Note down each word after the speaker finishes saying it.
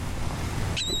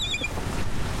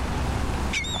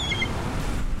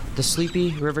The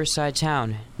sleepy riverside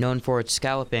town, known for its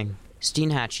scalloping,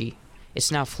 Steinhatchee,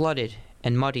 is now flooded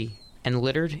and muddy and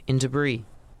littered in debris.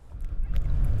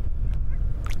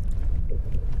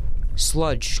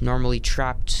 Sludge, normally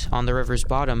trapped on the river's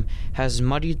bottom, has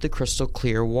muddied the crystal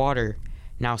clear water,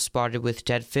 now spotted with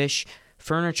dead fish,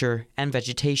 furniture, and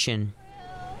vegetation.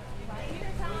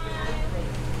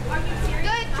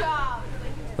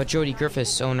 But Jody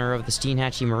Griffiths, owner of the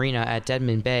Steinhatchee Marina at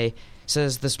Deadman Bay,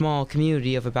 says the small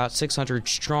community of about 600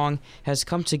 strong has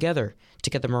come together to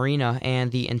get the marina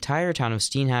and the entire town of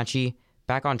Steinhatchee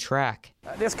back on track.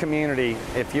 This community,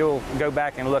 if you'll go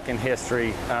back and look in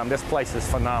history, this place is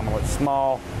phenomenal. It's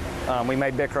small. We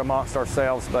may bicker amongst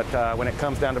ourselves, but when it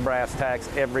comes down to brass tacks,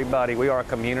 everybody, we are a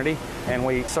community, and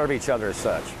we serve each other as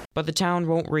such. But the town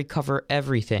won't recover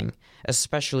everything,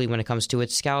 especially when it comes to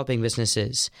its scalloping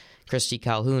businesses. Christy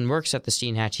Calhoun works at the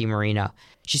Steinhatchee Marina.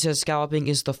 She says scalloping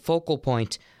is the focal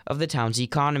point of the town's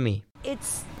economy.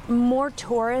 It's more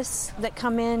tourists that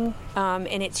come in,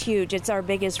 and it's huge. It's our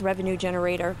biggest revenue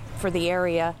generator for the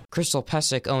area. Crystal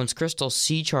Pesic owns Crystal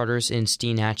Sea Charters in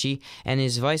Steinhatchee and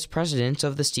is vice president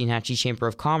of the Steinhatchee Chamber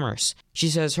of Commerce. She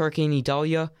says Hurricane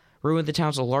Idalia ruined the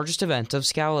town's largest event of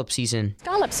scallop season.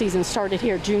 Scallop season started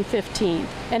here June 15th,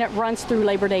 and it runs through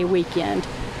Labor Day weekend.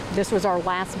 This was our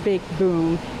last big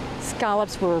boom.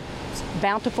 Scallops were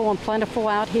bountiful and plentiful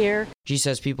out here. She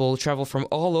says people travel from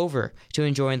all over to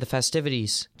enjoy the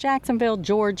festivities. Jacksonville,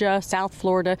 Georgia, South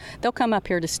Florida, they'll come up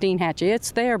here to Steinhatchee.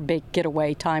 It's their big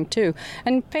getaway time, too.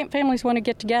 And families want to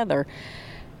get together.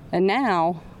 And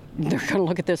now they're going to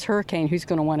look at this hurricane, who's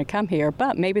going to want to come here,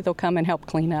 but maybe they'll come and help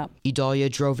clean up. Idalia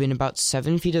drove in about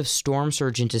 7 feet of storm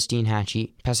surge into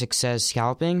Steinhatchee. Pesic says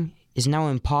scalloping is now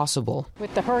impossible.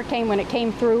 With the hurricane, when it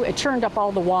came through, it churned up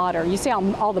all the water. You see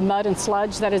all the mud and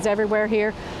sludge that is everywhere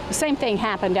here? The same thing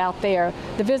happened out there.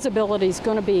 The visibility is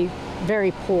going to be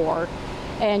very poor,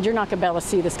 and you're not going to be able to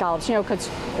see the scallops. You know, because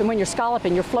when you're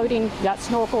scalloping, you're floating, you got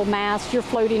snorkel masks, you're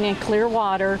floating in clear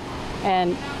water,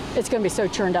 and it's going to be so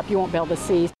churned up you won't be able to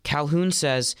see. Calhoun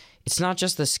says it's not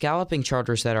just the scalloping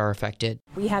charters that are affected.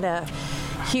 We had a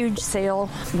huge sale,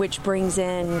 which brings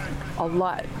in a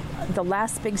lot. The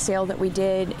last big sale that we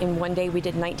did in one day, we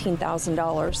did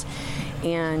 $19,000.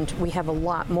 And we have a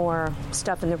lot more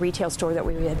stuff in the retail store that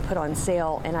we had put on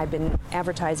sale. And I've been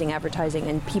advertising,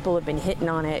 and people have been hitting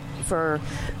on it for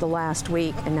the last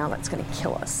week. And now that's going to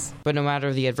kill us. But no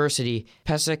matter the adversity,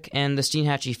 Pesic and the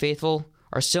Steinhatchee faithful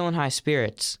are still in high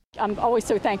spirits. I'm always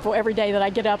so thankful every day that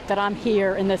I get up that I'm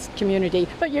here in this community.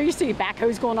 But you see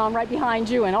backhoes going on right behind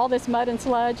you and all this mud and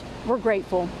sludge. We're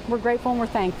grateful. We're grateful and we're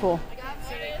thankful.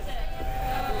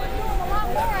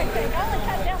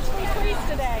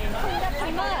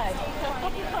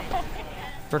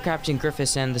 For Captain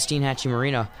Griffiths and the Steinhatchee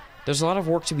Marina, there's a lot of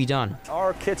work to be done.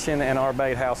 Our kitchen and our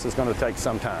bait house is going to take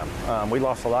some time. We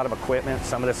lost a lot of equipment.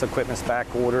 Some of this equipment's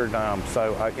back ordered,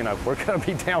 so we're going to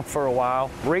be down for a while.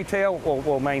 Retail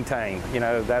will maintain.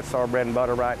 That's our bread and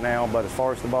butter right now. But as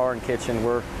far as the bar and kitchen,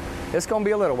 it's going to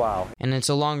be a little while. And it's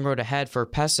a long road ahead for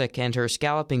Pesic and her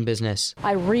scalloping business.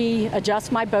 I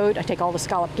readjust my boat. I take all the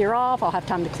scallop gear off. I'll have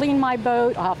time to clean my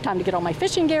boat. I'll have time to get all my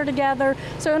fishing gear together.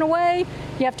 So in a way,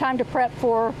 you have time to prep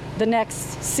for the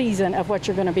next season of what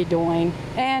you're going to be doing.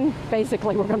 And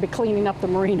basically, we're going to be cleaning up the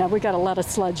marina. We got a lot of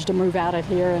sludge to move out of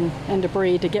here and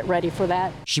debris to get ready for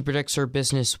that. She predicts her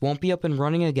business won't be up and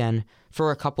running again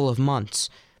for a couple of months.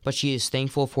 But she is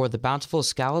thankful for the bountiful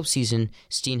scallop season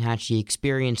Steinhatchee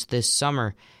experienced this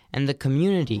summer and the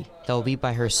community that will be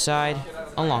by her side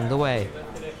along the way.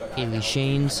 Aileyahu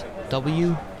Shanes,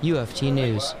 WUFT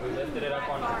News.